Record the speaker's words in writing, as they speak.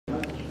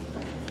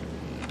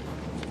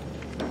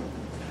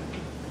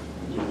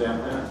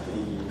about the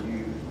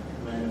new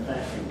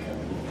manufacturing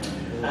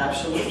company?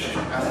 Absolutely.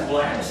 I'm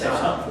glad to say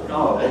something for you.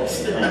 Oh,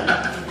 that's good.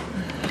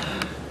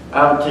 I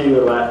would too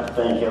would like to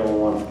thank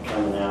everyone for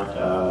coming out.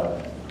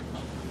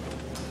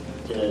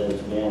 It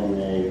has been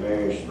a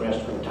very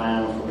stressful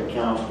time for the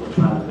council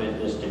trying to put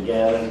this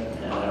together.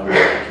 And I would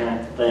like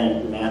to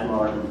thank Matt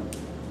Martin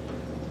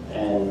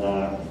and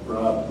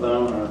Rob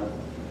Plum, our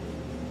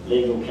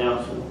legal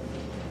counsel.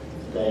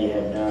 They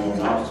have done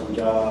an awesome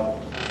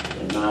job,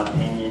 in my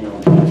opinion,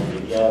 on putting it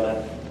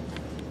together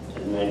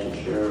and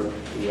making sure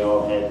we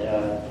all had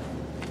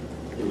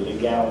the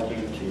legality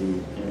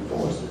to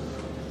enforce it.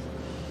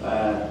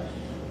 I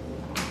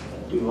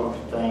do want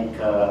to thank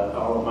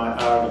all of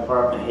our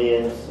department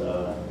heads. I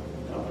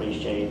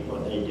appreciate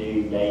what they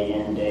do day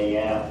in,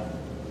 day out.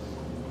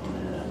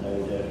 And I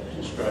know the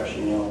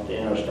construction on the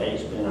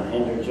interstate's been a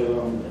hinder to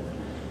them, but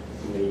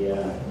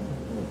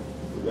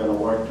we're going to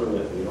work through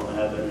it. We don't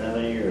have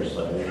another year or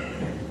so.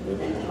 We'll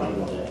be fine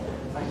with that.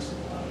 Thanks.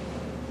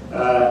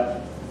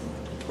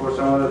 Of course,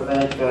 I want to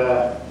thank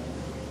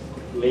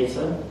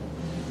Lisa,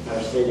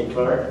 our city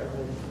clerk.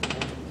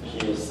 She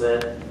has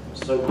sat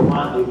so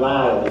quietly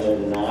by over there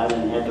tonight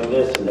and had to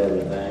listen to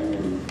everything.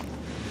 And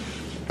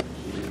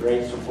she's a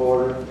great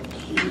supporter.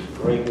 She's a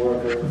great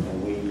worker,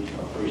 and we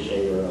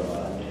appreciate her a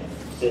lot.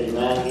 City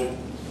manager,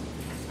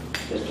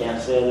 just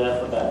can't say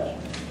enough about you.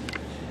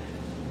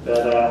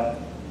 But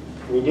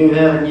we do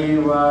have a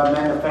new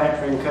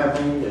manufacturing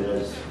company that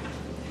has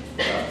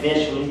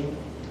officially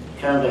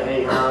come to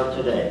Hahira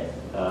today.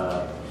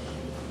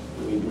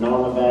 We've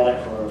known about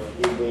it for a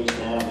few weeks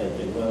now, but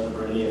it wasn't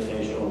really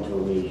official until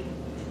we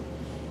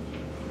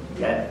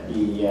got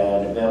the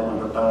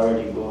development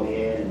authority to go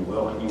ahead and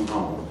welcome him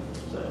home.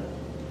 So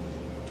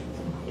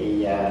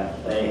they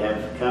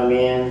have come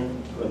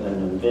in with an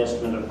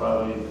investment of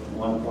probably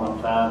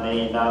 $1.5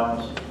 million.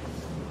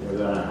 They're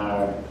going to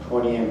hire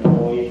 20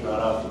 employees right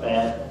off the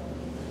bat.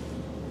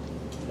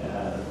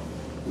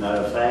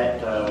 Matter of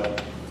fact,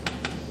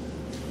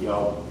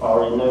 y'all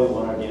already know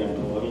one of the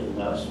employees, and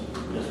that's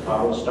Miss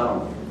Paula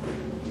Stone.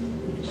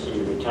 She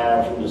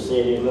retired from the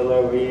city a little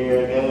over a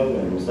year ago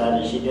and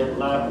decided she didn't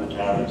like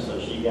retirement, so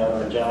she got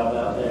her a job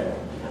out there.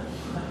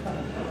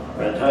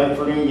 But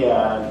hopefully,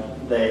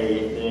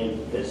 they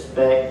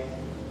expect,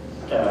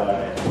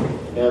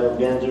 other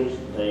vendors,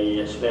 they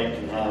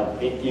expect to have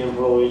 50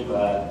 employees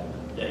by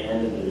the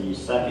end of the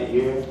second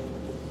year,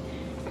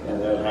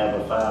 and they'll have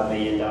a $5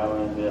 million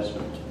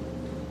investment.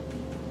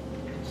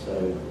 So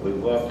we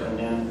welcome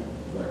them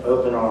with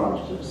open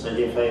arms to the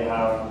city of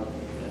Hahira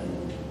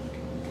and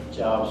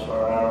jobs for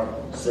our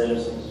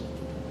citizens.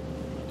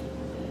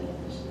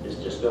 And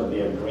it's just going to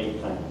be a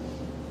great thing.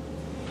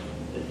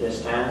 At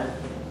this time,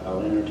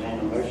 I'll entertain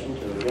a motion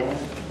to adjourn.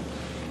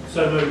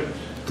 So moved.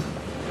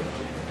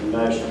 A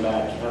motion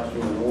by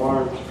Councilman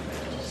Warren,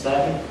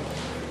 second.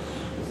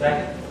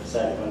 Second.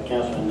 Second by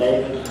Councilman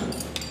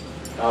Davis.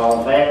 All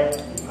in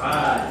favor?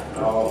 Aye.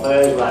 All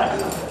opposed, like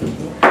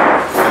sign.